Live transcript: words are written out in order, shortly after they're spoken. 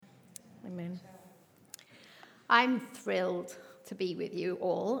Amen. I'm thrilled to be with you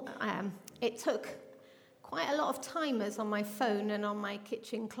all. It took quite a lot of timers on my phone and on my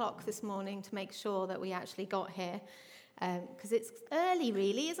kitchen clock this morning to make sure that we actually got here, because it's early,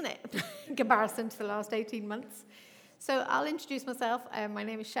 really, isn't it, in comparison to the last 18 months. So I'll introduce myself. My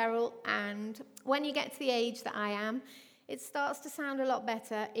name is Cheryl, and when you get to the age that I am, it starts to sound a lot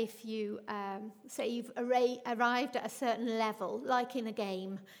better if you say you've arrived at a certain level, like in a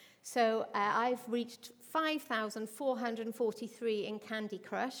game. So I've reached 5,443 in Candy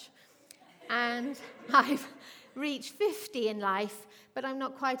Crush, and I've reached 50 in life, but I'm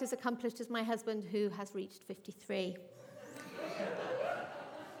not quite as accomplished as my husband, who has reached 53.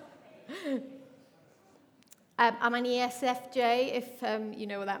 I'm an ESFJ, if you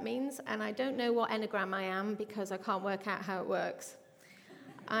know what that means, and I don't know what Enneagram I am because I can't work out how it works.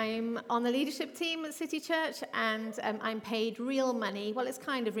 I'm on the leadership team at City Church, and I'm paid real money. Well, it's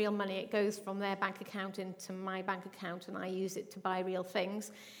kind of real money. It goes from their bank account into my bank account, and I use it to buy real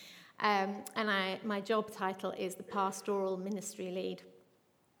things. My job title is the Pastoral Ministry Lead.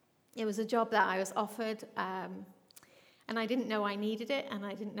 It was a job that I was offered, and I didn't know I needed it, and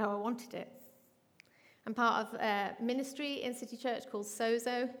I didn't know I wanted it. I'm part of a ministry in City Church called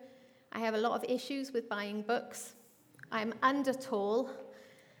Sozo. I have a lot of issues with buying books. I'm under tall,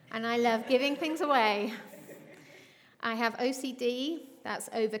 and I love giving things away. I have OCD, that's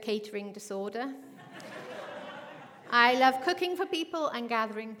over catering disorder. I love cooking for people and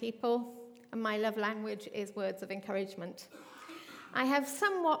gathering people, and my love language is words of encouragement. I have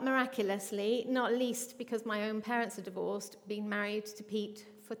somewhat miraculously, not least because my own parents are divorced, been married to Pete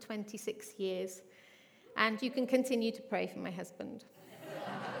for 26 years. And you can continue to pray for my husband.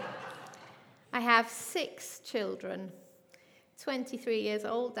 I have 6 children, 23 years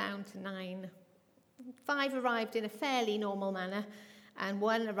old down to 9. 5 arrived in a fairly normal manner, and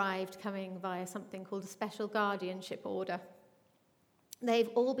 1 arrived coming via something called a special guardianship order. They've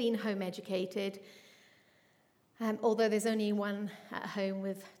all been home educated, although there's only 1 at home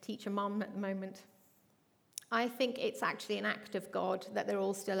with teacher mom at the moment. I think it's actually an act of God that they're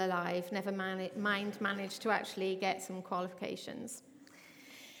all still alive, never mind managed to actually get some qualifications.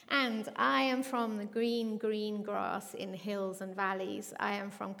 And I am from the green grass in hills and valleys. I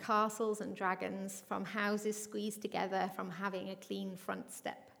am from castles and dragons, from houses squeezed together, from having a clean front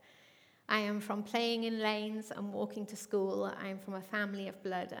step. I am from playing in lanes and walking to school. I am from a family of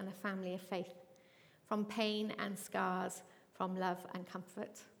blood and a family of faith, from pain and scars, from love and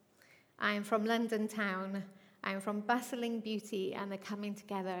comfort. I am from London town. I am from bustling beauty and the coming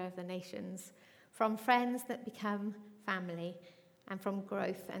together of the nations, from friends that become family, and from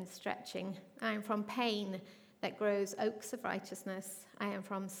growth and stretching. I am from pain that grows oaks of righteousness. I am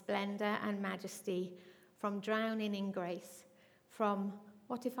from splendor and majesty, from drowning in grace, from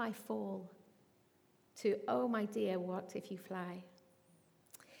what if I fall, to oh my dear, what if you fly.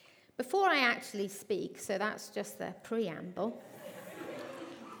 Before I actually speak, so that's just the preamble,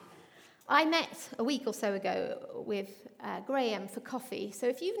 I met a week or so ago with Graham for coffee. So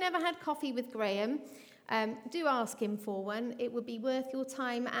if you've never had coffee with Graham, do ask him for one. It would be worth your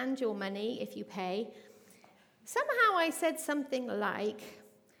time and your money if you pay. Somehow I said something like,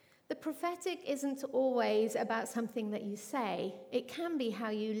 the prophetic isn't always about something that you say. It can be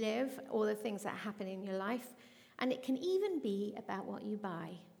how you live or the things that happen in your life. And it can even be about what you buy.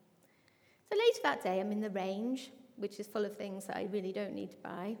 So later that day, I'm in the range, which is full of things that I really don't need to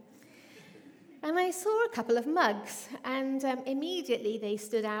buy. And I saw a couple of mugs, and immediately they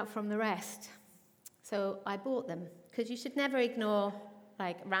stood out from the rest. So I bought them, because you should never ignore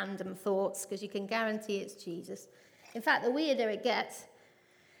random thoughts, because you can guarantee it's Jesus. In fact, the weirder it gets,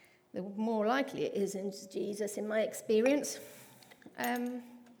 the more likely it is it's Jesus, in my experience.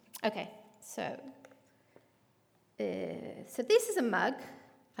 Okay, so this is a mug,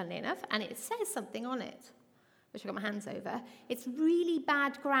 funnily enough, and it says something on it, which I've got my hands over. It's really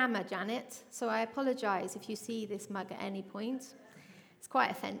bad grammar, Janet, so I apologise if you see this mug at any point. It's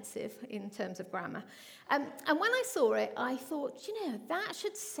quite offensive in terms of grammar. And when I saw it, I thought, that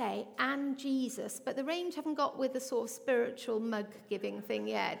should say, and Jesus, but the range haven't got with the sort of spiritual mug-giving thing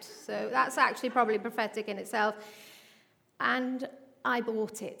yet, so that's actually probably prophetic in itself. And I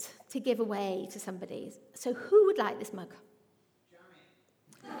bought it to give away to somebody. So who would like this mug?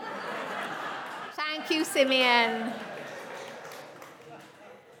 Thank you, Simeon.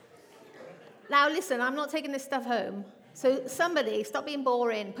 Now, listen, I'm not taking this stuff home. So somebody, stop being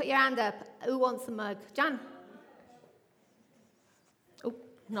boring. Put your hand up. Who wants the mug? Jan? Oh,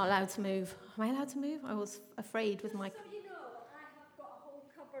 I'm not allowed to move. Am I allowed to move? I was afraid with my... So you know, I have got a whole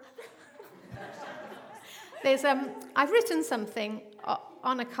cupboard. I've written something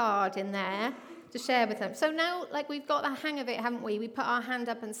on a card in there to share with them. So now, like, we've got the hang of it, haven't we? We put our hand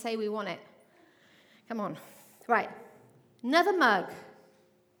up and say we want it. Come on. Right. Another mug.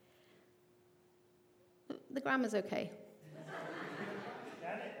 The grammar's okay.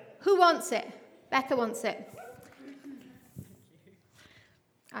 Who wants it? Becca wants it.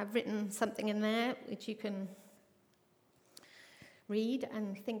 I've written something in there which you can read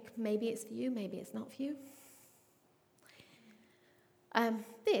and think maybe it's for you, maybe it's not for you.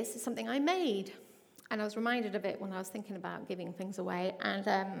 This is something I made, and I was reminded of it when I was thinking about giving things away,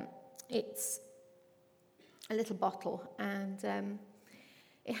 and it's a little bottle, and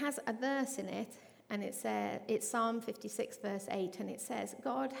it has a verse in it, and it's Psalm 56, verse 8, and it says,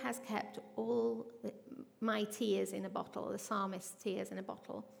 God has kept all my tears in a bottle, the psalmist's tears in a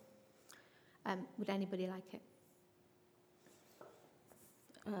bottle. Would anybody like it?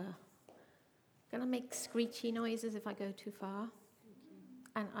 Gonna make screechy noises if I go too far.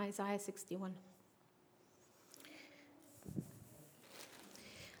 And Isaiah 61.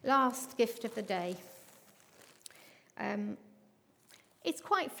 Last gift of the day. It's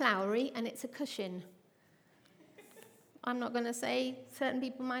quite flowery and it's a cushion. I'm not going to say certain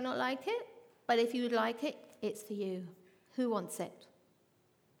people might not like it, but if you would like it, it's for you. Who wants it?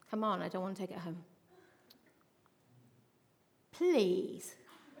 Come on, I don't want to take it home. Please.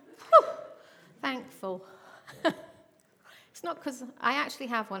 Whew, thankful. It's not because I actually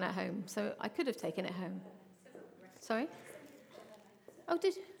have one at home, so I could have taken it home. Sorry? Oh,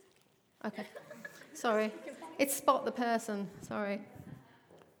 did you? Okay. Sorry. It's spot the person. Sorry.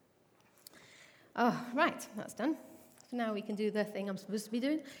 Oh, right. That's done. So now we can do the thing I'm supposed to be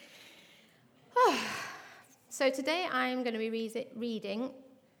doing. So today I'm going to be reading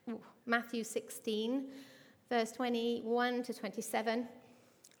Matthew 16, verse 21 to 27.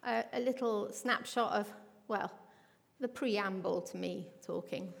 A little snapshot of, well, the preamble to me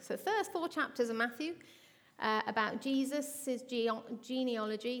talking. So first 4 chapters of Matthew about Jesus, his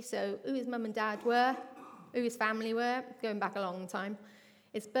genealogy, so who his mum and dad were, who his family were, going back a long time,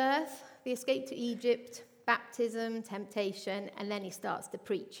 his birth, the escape to Egypt, baptism, temptation, and then he starts to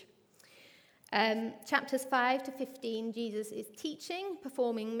preach. Chapters 5 to 15, Jesus is teaching,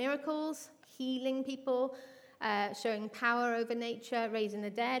 performing miracles, healing people, showing power over nature, raising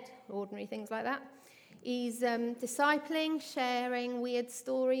the dead, ordinary things like that. He's discipling, sharing weird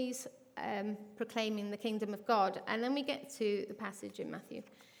stories, proclaiming the kingdom of God. And then we get to the passage in Matthew.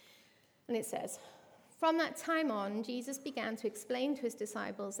 And it says, from that time on, Jesus began to explain to his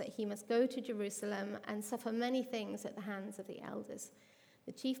disciples that he must go to Jerusalem and suffer many things at the hands of the elders,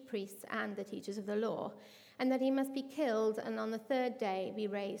 the chief priests, and the teachers of the law, and that he must be killed and on the 3rd day be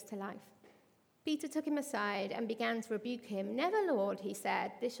raised to life. Peter took him aside and began to rebuke him. Never, Lord, he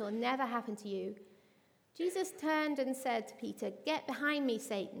said, this shall never happen to you. Jesus turned and said to Peter, get behind me,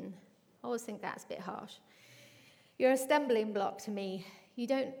 Satan. I always think that's a bit harsh. You're a stumbling block to me. You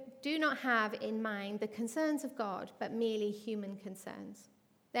do not have in mind the concerns of God, but merely human concerns.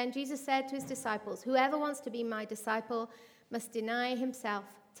 Then Jesus said to his disciples, whoever wants to be my disciple must deny himself,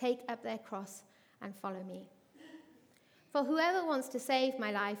 take up their cross, and follow me. For whoever wants to save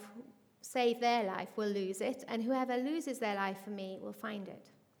their life will lose it, and whoever loses their life for me will find it.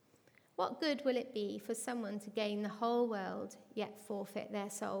 What good will it be for someone to gain the whole world, yet forfeit their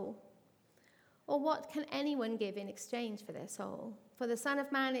soul? Or what can anyone give in exchange for their soul? For the Son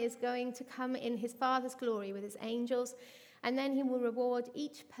of Man is going to come in his Father's glory with his angels, and then he will reward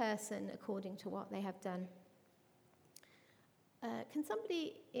each person according to what they have done. Can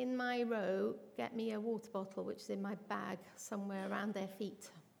somebody in my row get me a water bottle, which is in my bag somewhere around their feet?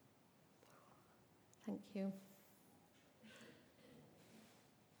 Thank you.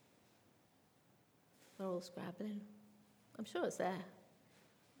 They're all scrabbling. I'm sure it's there.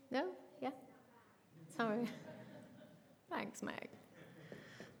 No? Yeah? Sorry. Thanks, Meg.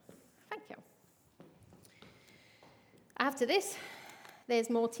 Thank you. After this, there's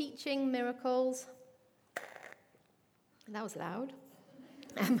more teaching, miracles. That was loud.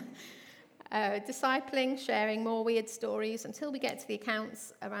 Discipling, sharing more weird stories until we get to the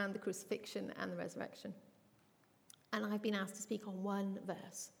accounts around the crucifixion and the resurrection. And I've been asked to speak on one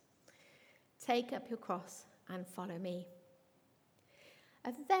verse. Take up your cross and follow me.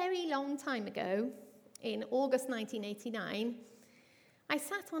 A very long time ago, in August 1989, I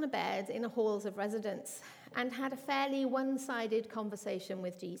sat on a bed in the halls of residence and had a fairly one-sided conversation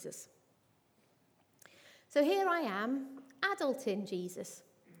with Jesus. So here I am, adult in Jesus,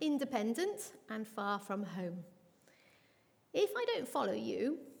 independent and far from home. If I don't follow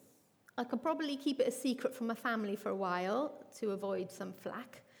you, I could probably keep it a secret from my family for a while to avoid some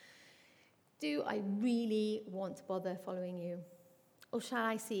flack. Do I really want to bother following you? or shall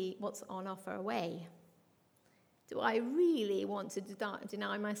I see what's on offer away? Do I really want to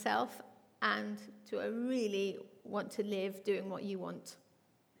deny myself, and do I really want to live doing what you want?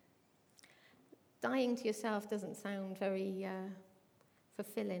 Dying to yourself doesn't sound very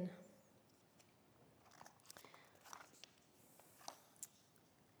fulfilling.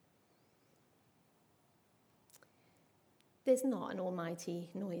 There's not an almighty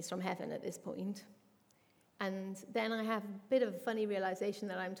noise from heaven at this point. And then I have a bit of a funny realization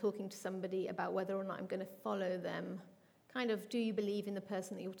that I'm talking to somebody about whether or not I'm going to follow them. Kind of, do you believe in the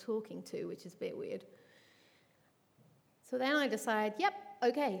person that you're talking to, which is a bit weird. So then I decide, yep,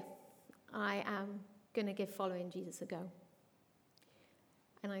 okay, I am going to give following Jesus a go.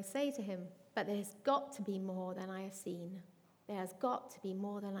 And I say to him, but there's got to be more than I have seen. There's got to be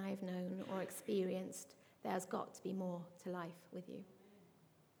more than I have known or experienced. There's got to be more to life with you.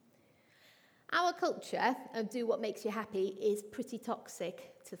 Our culture of do what makes you happy is pretty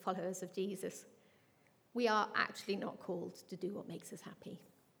toxic to followers of Jesus. We are actually not called to do what makes us happy.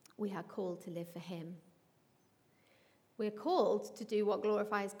 We are called to live for him. We're called to do what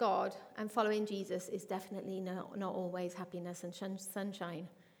glorifies God, and following Jesus is definitely not always happiness and sunshine.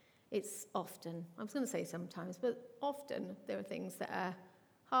 It's often, I was going to say sometimes, but often there are things that are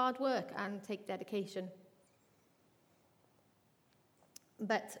hard work and take dedication.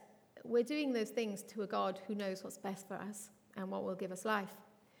 But we're doing those things to a God who knows what's best for us and what will give us life.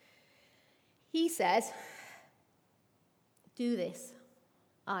 He says, do this.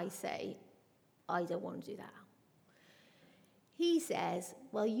 I say, I don't want to do that. He says,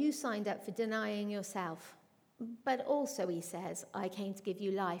 well, you signed up for denying yourself. But also he says, I came to give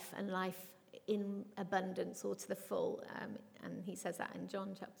you life, and life in abundance or to the full. And he says that in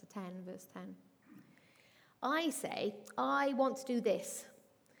John chapter 10, verse 10. I say, I want to do this.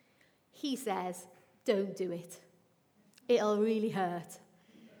 He says, don't do it. It'll really hurt.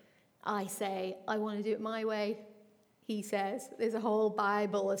 I say, I want to do it my way. He says, there's a whole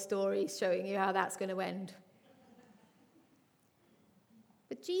Bible of stories showing you how that's going to end.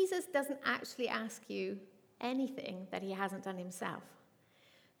 But Jesus doesn't actually ask you anything that he hasn't done himself.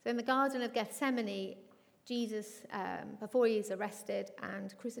 So in the Garden of Gethsemane, Jesus, before he is arrested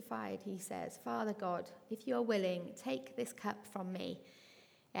and crucified, he says, Father God, if you are willing, take this cup from me.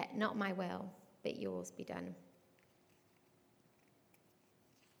 Yet not my will, but yours be done.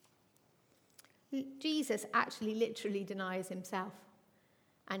 Jesus actually literally denies himself,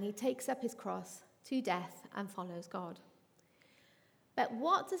 and he takes up his cross to death and follows God. But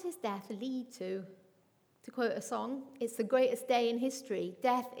what does his death lead to? To quote a song, it's the greatest day in history.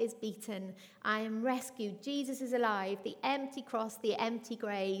 Death is beaten. I am rescued. Jesus is alive. The empty cross, the empty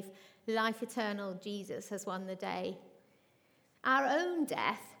grave, life eternal, Jesus has won the day. Our own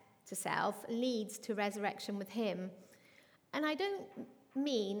death to self leads to resurrection with him. And I don't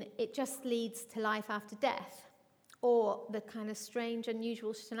mean it just leads to life after death, or the kind of strange,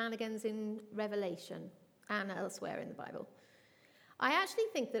 unusual shenanigans in Revelation and elsewhere in the Bible. I actually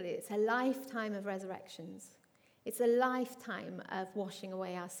think that it's a lifetime of resurrections. It's a lifetime of washing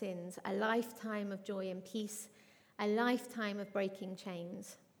away our sins, a lifetime of joy and peace, a lifetime of breaking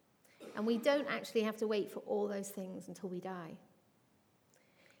chains. And we don't actually have to wait for all those things until we die.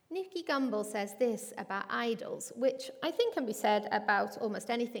 Nicky Gumbel says this about idols, which I think can be said about almost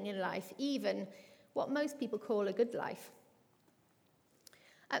anything in life, even what most people call a good life.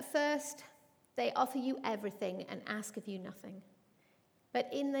 At first, they offer you everything and ask of you nothing. But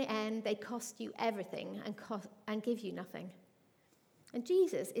in the end, they cost you everything and give you nothing. And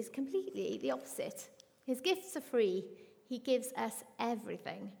Jesus is completely the opposite. His gifts are free. He gives us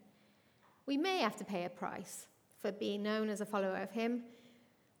everything. We may have to pay a price for being known as a follower of him.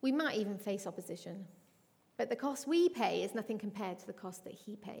 We might even face opposition. But the cost we pay is nothing compared to the cost that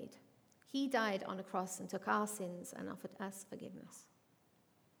he paid. He died on a cross and took our sins and offered us forgiveness.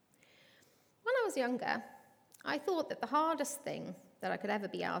 When I was younger, I thought that the hardest thing that I could ever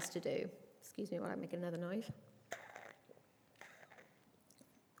be asked to do, excuse me while I make another noise,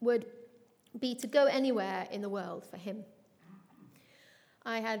 would be to go anywhere in the world for him.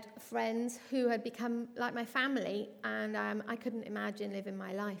 I had friends who had become like my family, and I couldn't imagine living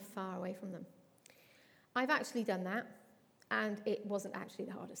my life far away from them. I've actually done that, and it wasn't actually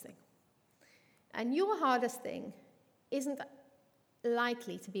the hardest thing. And your hardest thing isn't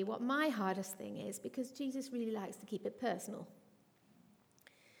likely to be what my hardest thing is, because Jesus really likes to keep it personal.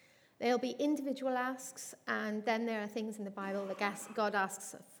 There'll be individual asks, and then there are things in the Bible that God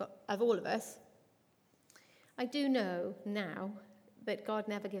asks of all of us. I do know now that God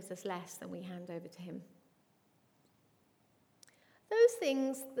never gives us less than we hand over to him. Those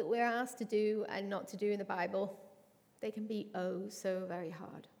things that we're asked to do and not to do in the Bible, they can be oh so very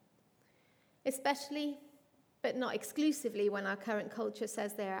hard. Especially, but not exclusively, when our current culture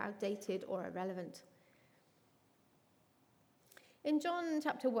says they are outdated or irrelevant. In John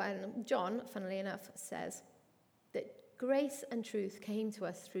chapter 1, John, funnily enough, says that grace and truth came to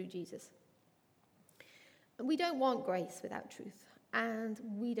us through Jesus. We don't want grace without truth, and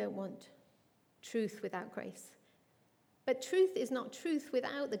we don't want truth without grace. But truth is not truth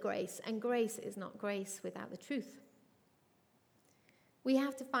without the grace, and grace is not grace without the truth. We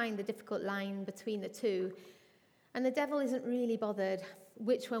have to find the difficult line between the two, and the devil isn't really bothered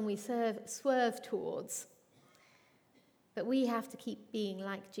which one we swerve towards. But we have to keep being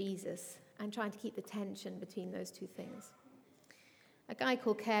like Jesus and trying to keep the tension between those two things. A guy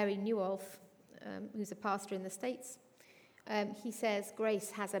called Carey Nieuwhof, who's a pastor in the States, he says,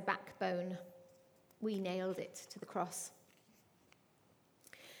 grace has a backbone. We nailed it to the cross.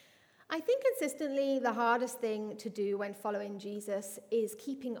 I think consistently the hardest thing to do when following Jesus is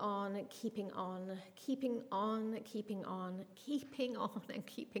keeping on, and keeping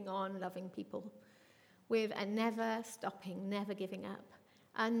on loving people with a never stopping, never giving up,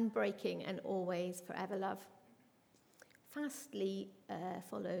 unbreaking and always forever love. Fastly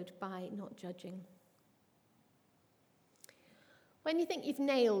followed by not judging. When you think you've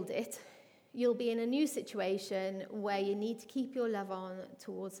nailed it, you'll be in a new situation where you need to keep your love on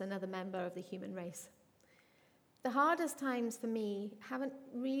towards another member of the human race. The hardest times for me haven't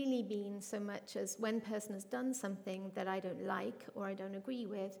really been so much as when a person has done something that I don't like or I don't agree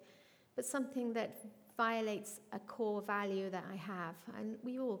with, but something that violates a core value that I have, and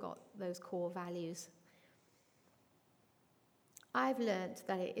we all got those core values. I've learned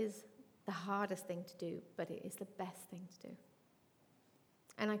that it is the hardest thing to do, but it is the best thing to do.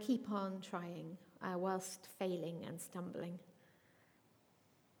 And I keep on trying whilst failing and stumbling.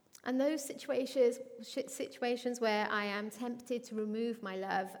 And those situations where I am tempted to remove my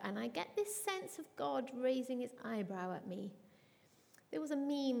love, and I get this sense of God raising his eyebrow at me. There was a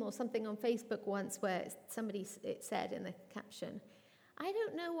meme or something on Facebook once where it said in the caption, I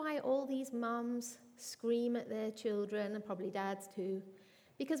don't know why all these mums scream at their children, and probably dads too,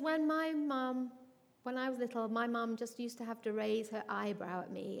 because when I was little, my mum just used to have to raise her eyebrow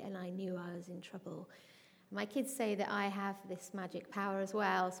at me, and I knew I was in trouble. My kids say that I have this magic power as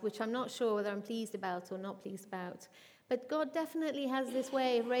well, which I'm not sure whether I'm pleased about or not pleased about. But God definitely has this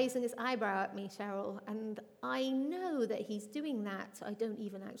way of raising his eyebrow at me, Cheryl, and I know that he's doing that. I don't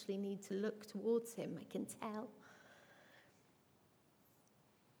even actually need to look towards him. I can tell.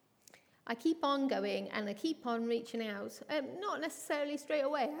 I keep on going, and I keep on reaching out. Not necessarily straight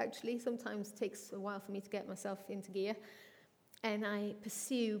away, actually. Sometimes it takes a while for me to get myself into gear. And I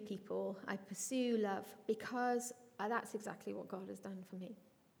pursue people. I pursue love, because that's exactly what God has done for me.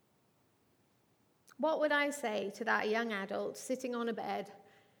 What would I say to that young adult sitting on a bed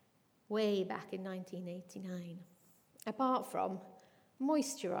way back in 1989? Apart from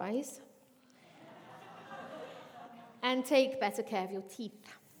moisturize and take better care of your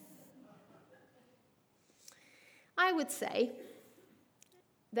teeth. I would say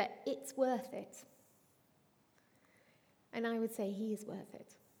that it's worth it. And I would say he is worth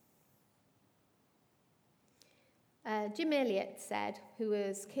it. Jim Elliot said, who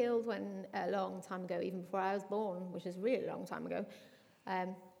was killed a long time ago, even before I was born, which is a really long time ago.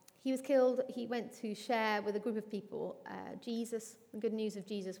 He was killed. He went to share with a group of people the good news of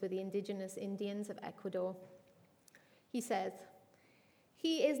Jesus with the indigenous Indians of Ecuador. He says,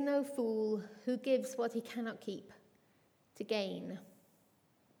 he is no fool who gives what he cannot keep to gain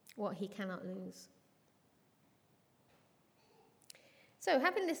what he cannot lose. So,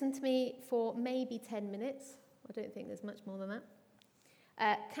 having listened to me for maybe 10 minutes, I don't think there's much more than that,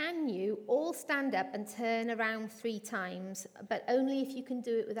 can you all stand up and turn around 3 times, but only if you can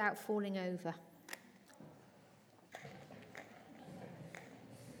do it without falling over?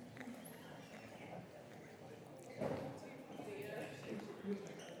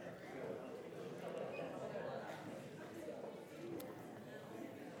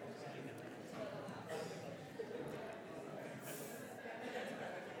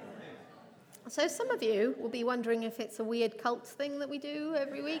 So some of you will be wondering if it's a weird cult thing that we do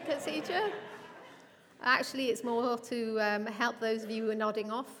every week at Seja. Actually, it's more to help those of you who are nodding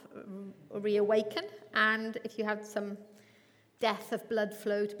off reawaken, and if you have some death of blood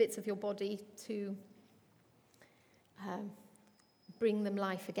flow to bits of your body, to bring them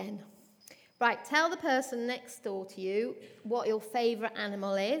life again. Right, tell the person next door to you what your favourite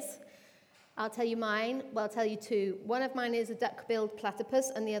animal is. I'll tell you mine. Well, I'll tell you 2. One of mine is a duck-billed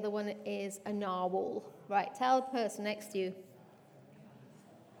platypus, and the other one is a narwhal. Right, tell the person next to you.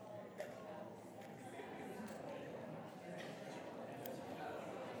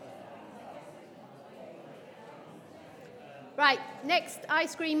 Right, next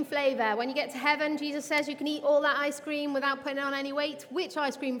ice cream flavour. When you get to heaven, Jesus says you can eat all that ice cream without putting on any weight. Which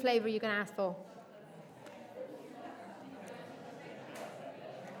ice cream flavour are you going to ask for?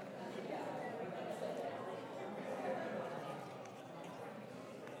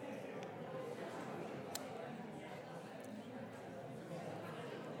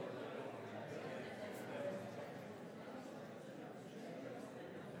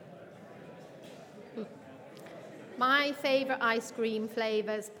 My favourite ice cream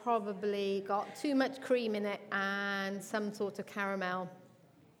flavour's probably got too much cream in it and some sort of caramel.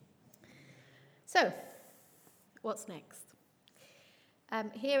 So, what's next?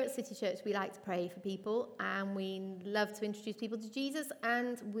 Here at City Church, we like to pray for people, and we love to introduce people to Jesus,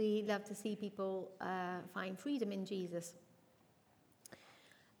 and we love to see people find freedom in Jesus.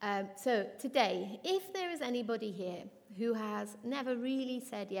 So today, if there is anybody here who has never really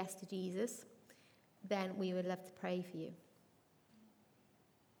said yes to Jesus, then we would love to pray for you.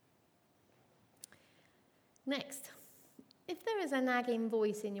 Next, if there is a nagging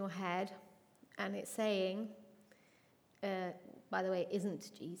voice in your head and it's saying, by the way, it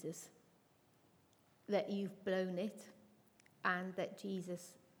isn't Jesus, that you've blown it and that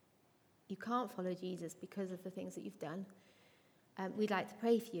Jesus, you can't follow Jesus because of the things that you've done, we'd like to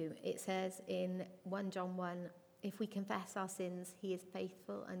pray for you. It says in 1 John 1, if we confess our sins, he is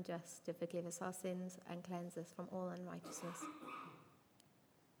faithful and just to forgive us our sins and cleanse us from all unrighteousness.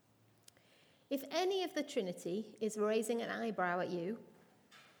 If any of the Trinity is raising an eyebrow at you,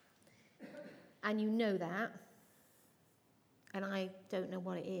 and you know that, and I don't know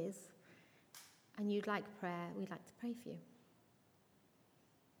what it is, and you'd like prayer, we'd like to pray for you.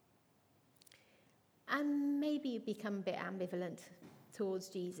 And maybe you become a bit ambivalent towards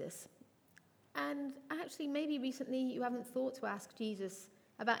Jesus. And actually, maybe recently you haven't thought to ask Jesus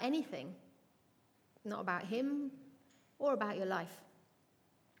about anything, not about him or about your life.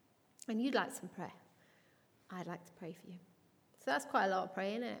 And you'd like some prayer. I'd like to pray for you. So that's quite a lot of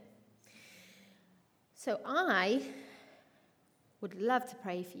praying, isn't it? So I would love to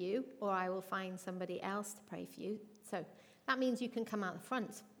pray for you, or I will find somebody else to pray for you. So that means you can come out the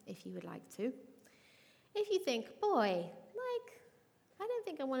front if you would like to. If you think, boy, I don't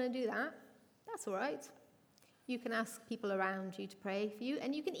think I want to do that, that's all right. You can ask people around you to pray for you,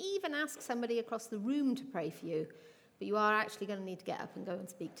 and you can even ask somebody across the room to pray for you, but you are actually going to need to get up and go and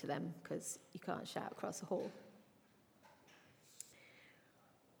speak to them because you can't shout across the hall.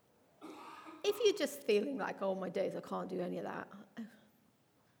 If you're just feeling like, oh my days, I can't do any of that,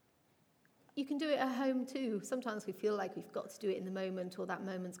 you can do it at home too. Sometimes we feel like we've got to do it in the moment, or that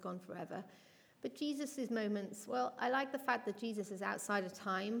moment's gone forever. But Jesus' moments, well, I like the fact that Jesus is outside of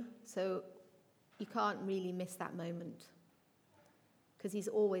time, so you can't really miss that moment because he's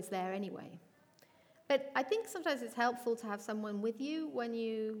always there anyway. But I think sometimes it's helpful to have someone with you when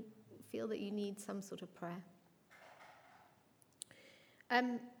you feel that you need some sort of prayer.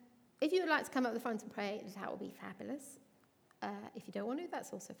 If you would like to come up the front and pray, that would be fabulous. If you don't want to,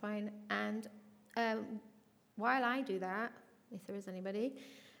 that's also fine. And while I do that, if there is anybody,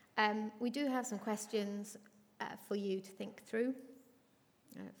 we do have some questions for you to think through.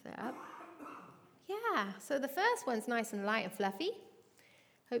 If they're up. Yeah, so the first one's nice and light and fluffy.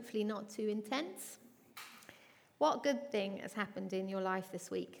 Hopefully not too intense. What good thing has happened in your life this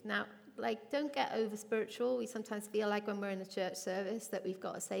week? Now, don't get over spiritual. We sometimes feel like when we're in a church service that we've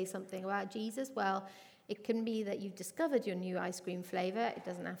got to say something about Jesus. Well, it can be that you've discovered your new ice cream flavour. It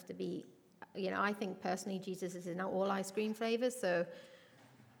doesn't have to be, I think personally Jesus is in all ice cream flavours, so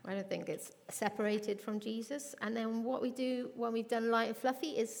I don't think it's separated from Jesus. And then what we do when we've done light and fluffy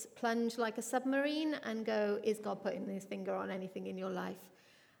is plunge like a submarine and go, is God putting his finger on anything in your life?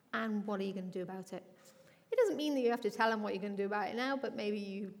 And what are you going to do about it? It doesn't mean that you have to tell them what you're going to do about it now, but maybe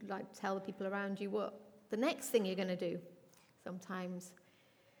you tell the people around you what the next thing you're going to do. Sometimes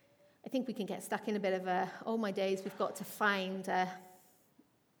I think we can get stuck in a bit of a, oh my days, we've got to find,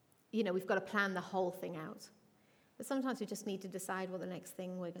 we've got to plan the whole thing out. But sometimes we just need to decide what the next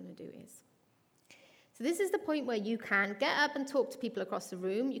thing we're going to do is. So this is the point where you can get up and talk to people across the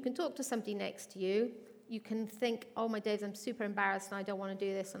room. You can talk to somebody next to you. You can think, oh my days, I'm super embarrassed and I don't want to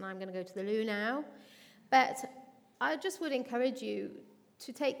do this and I'm going to go to the loo now. But I just would encourage you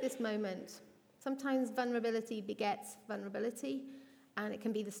to take this moment. Sometimes vulnerability begets vulnerability, and it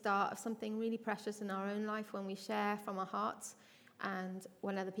can be the start of something really precious in our own life when we share from our hearts, and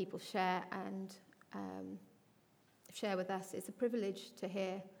when other people share and share with us. It's a privilege to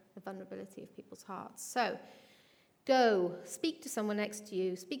hear the vulnerability of people's hearts. So Go, speak to someone next to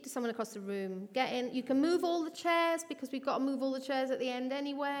you, speak to someone across the room, get in. You can move all the chairs because we've got to move all the chairs at the end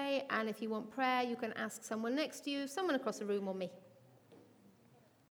anyway. And if you want prayer, you can ask someone next to you, someone across the room, or me.